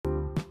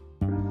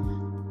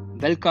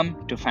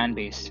Welcome to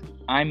Fanbase.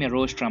 I'm your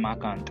host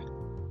Ramakant.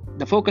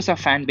 The focus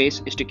of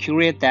Fanbase is to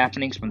curate the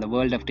happenings from the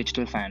world of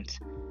digital fans.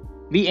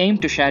 We aim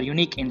to share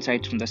unique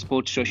insights from the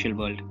sports social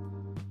world,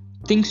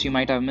 things you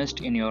might have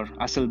missed in your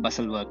hustle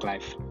bustle work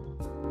life.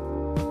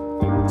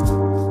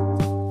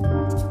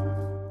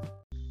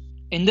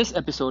 In this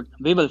episode,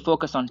 we will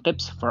focus on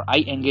tips for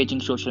eye engaging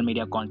social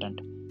media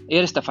content.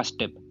 Here is the first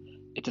tip.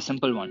 It's a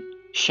simple one.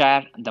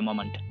 Share the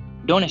moment.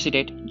 Don't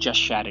hesitate, just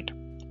share it.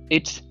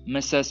 Hits,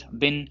 misses,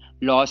 win,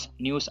 loss,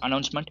 news,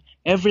 announcement,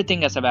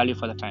 everything has a value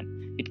for the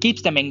fan. It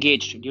keeps them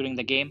engaged during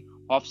the game,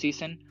 off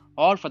season,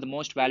 or for the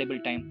most valuable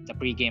time, the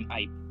pre-game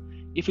hype.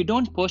 If you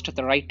don't post at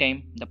the right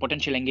time, the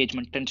potential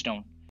engagement trends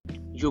down.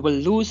 You will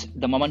lose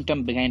the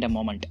momentum behind a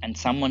moment and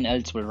someone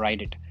else will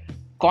ride it.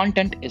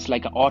 Content is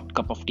like a hot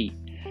cup of tea.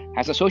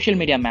 As a social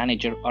media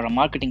manager or a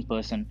marketing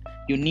person,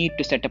 you need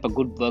to set up a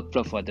good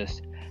workflow for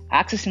this,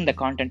 accessing the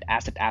content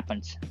as it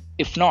happens.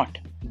 If not,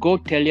 go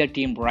tell your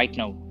team right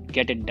now,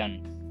 get it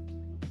done.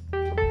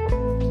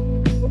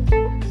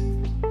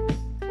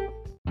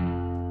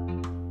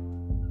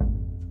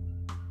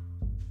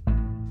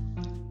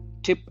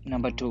 Tip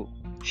number 2.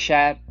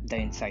 Share the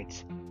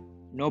insights.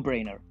 No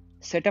brainer.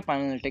 Set up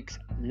analytics,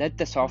 let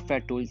the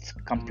software tools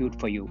compute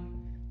for you.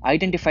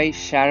 Identify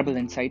shareable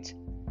insights.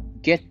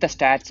 Get the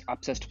stats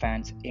obsessed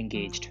fans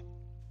engaged.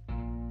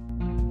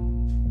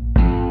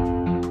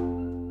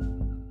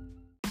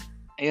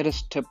 Here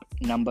is tip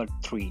number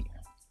 3.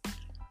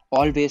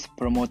 Always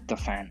promote the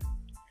fan.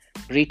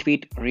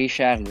 Retweet,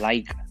 reshare,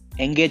 like,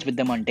 engage with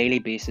them on daily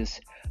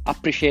basis,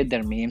 appreciate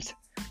their memes,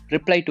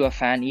 reply to a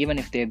fan even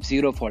if they have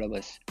 0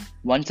 followers.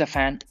 Once a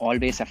fan,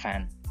 always a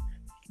fan.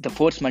 The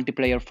force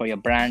multiplier for your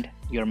brand,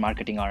 your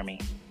marketing army.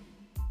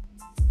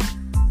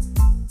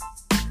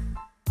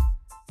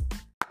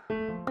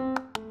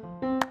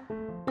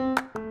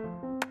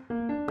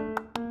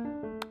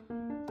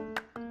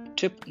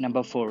 Tip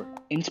number 4.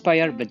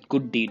 Inspire with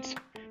good deeds.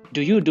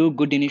 Do you do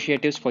good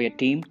initiatives for your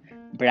team,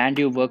 brand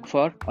you work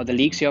for, or the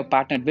leagues you have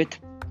partnered with?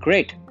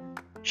 Great!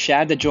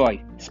 Share the joy,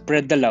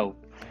 spread the love.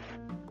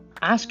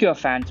 Ask your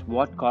fans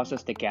what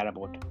causes they care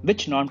about,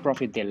 which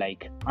non-profit they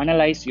like.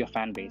 Analyze your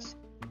fan base.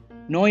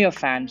 Know your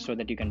fans so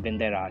that you can win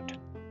their heart.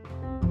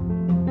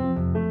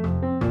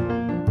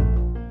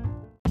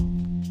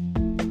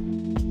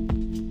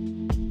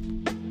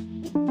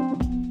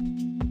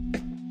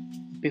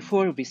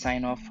 Before we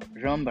sign off,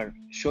 remember,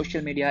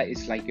 social media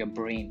is like your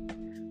brain.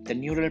 The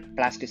neural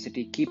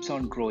plasticity keeps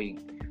on growing.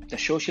 The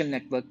social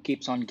network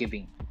keeps on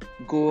giving.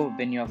 Go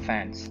win your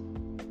fans.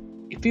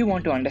 If you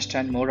want to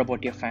understand more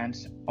about your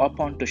fans, hop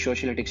on to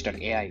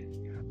socialytics.ai,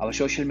 our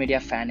social media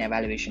fan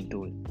evaluation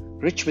tool,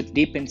 rich with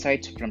deep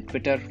insights from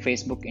Twitter,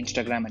 Facebook,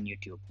 Instagram, and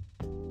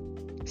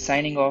YouTube.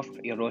 Signing off,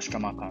 your host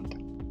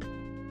Ramakant.